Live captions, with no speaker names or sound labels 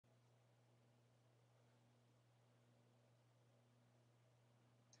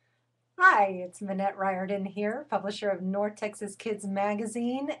Hi, it's Minette Riordan here, publisher of North Texas Kids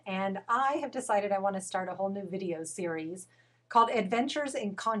Magazine, and I have decided I want to start a whole new video series called Adventures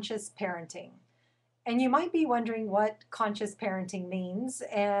in Conscious Parenting. And you might be wondering what conscious parenting means,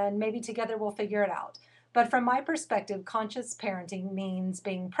 and maybe together we'll figure it out. But from my perspective, conscious parenting means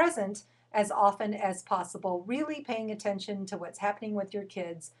being present as often as possible, really paying attention to what's happening with your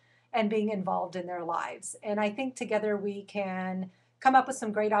kids and being involved in their lives. And I think together we can come up with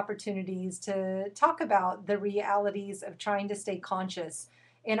some great opportunities to talk about the realities of trying to stay conscious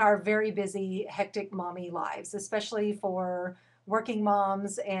in our very busy, hectic mommy lives, especially for working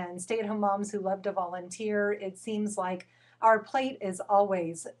moms and stay-at-home moms who love to volunteer. It seems like our plate is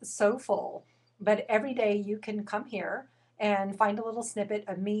always so full, but every day you can come here and find a little snippet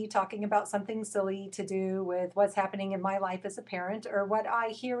of me talking about something silly to do with what's happening in my life as a parent or what I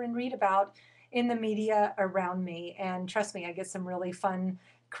hear and read about in the media around me. And trust me, I get some really fun,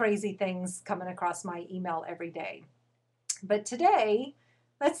 crazy things coming across my email every day. But today,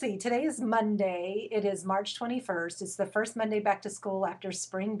 let's see, today is Monday. It is March 21st. It's the first Monday back to school after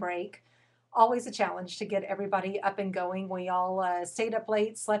spring break. Always a challenge to get everybody up and going. We all stayed up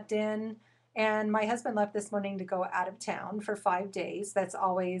late, slept in, and my husband left this morning to go out of town for 5 days. That's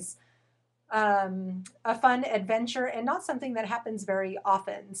always a fun adventure and not something that happens very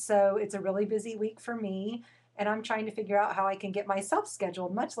often. So it's a really busy week for me, and I'm trying to figure out how I can get myself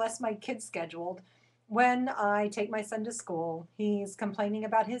scheduled, much less my kids scheduled, when I take my son to school. He's complaining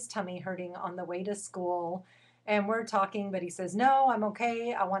about his tummy hurting on the way to school, and we're talking, but he says, "No, I'm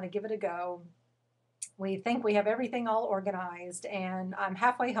okay. I want to give it a go." We think we have everything all organized, and I'm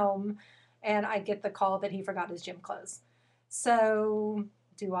halfway home, and I get the call that he forgot his gym clothes. So,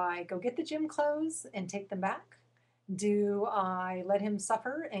 do I go get the gym clothes and take them back? Do I let him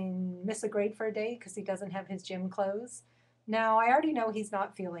suffer and miss a grade for a day because he doesn't have his gym clothes? Now, I already know he's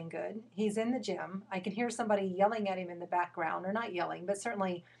not feeling good. He's in the gym. I can hear somebody yelling at him in the background, or not yelling, but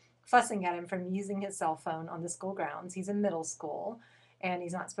certainly fussing at him from using his cell phone on the school grounds. He's in middle school, and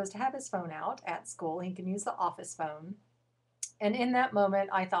he's not supposed to have his phone out at school. He can use the office phone. And in that moment,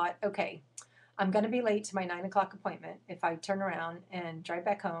 I thought, okay, I'm going to be late to my 9 o'clock appointment if I turn around and drive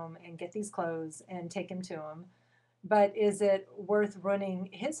back home and get these clothes and take him to him. But is it worth running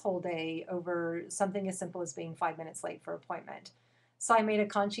his whole day over something as simple as being 5 minutes late for appointment? So I made a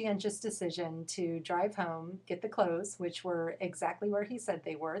conscientious decision to drive home, get the clothes, which were exactly where he said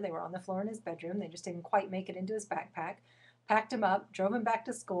they were. They were on the floor in his bedroom. They just didn't quite make it into his backpack. Packed him up, drove him back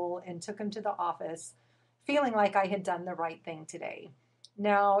to school, and took him to the office, feeling like I had done the right thing today.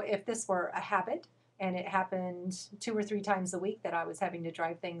 Now, if this were a habit and it happened 2 or 3 times a week that I was having to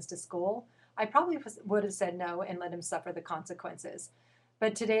drive things to school, I probably would have said no and let him suffer the consequences.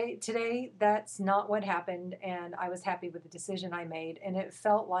 But today that's not what happened, and I was happy with the decision I made, and it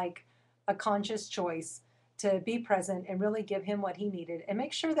felt like a conscious choice to be present and really give him what he needed and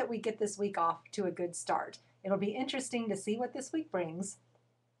make sure that we get this week off to a good start. It'll be interesting to see what this week brings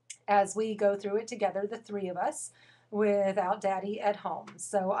as we go through it together, the three of us, without Daddy at home.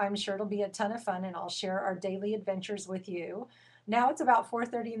 So I'm sure it'll be a ton of fun, and I'll share our daily adventures with you. Now it's about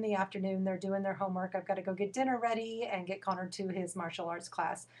 4:30 in the afternoon. They're doing their homework. I've got to go get dinner ready and get Connor to his martial arts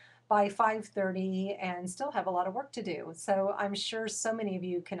class by 5:30 and still have a lot of work to do. So I'm sure so many of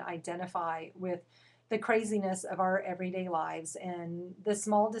you can identify with the craziness of our everyday lives and the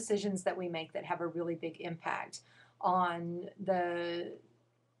small decisions that we make that have a really big impact on the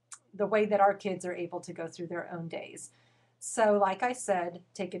way that our kids are able to go through their own days. So, like I said,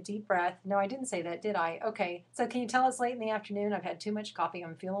 take a deep breath. No, I didn't say that, did I? Okay. So, can you tell it's late in the afternoon? I've had too much coffee.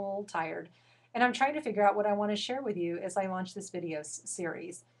 I'm feeling a little tired. And I'm trying to figure out what I want to share with you as I launch this video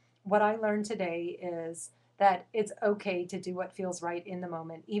series. What I learned today is that it's okay to do what feels right in the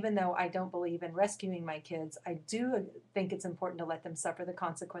moment. Even though I don't believe in rescuing my kids, I do think it's important to let them suffer the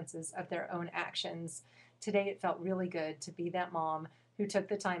consequences of their own actions. Today, it felt really good to be that mom who took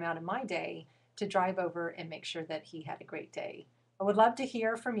the time out of my day to drive over and make sure that he had a great day. I would love to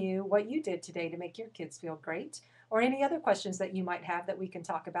hear from you what you did today to make your kids feel great, or any other questions that you might have that we can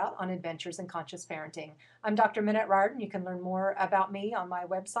talk about on Adventures in Conscious Parenting. I'm Dr. Minette Riordan. You can learn more about me on my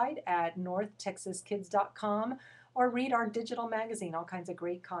website at northtexaskids.com, or read our digital magazine, all kinds of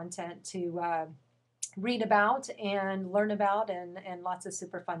great content to read about and learn about, and lots of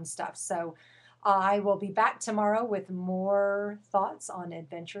super fun stuff. So I will be back tomorrow with more thoughts on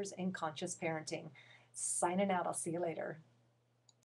adventures in conscious parenting. Signing out. I'll see you later.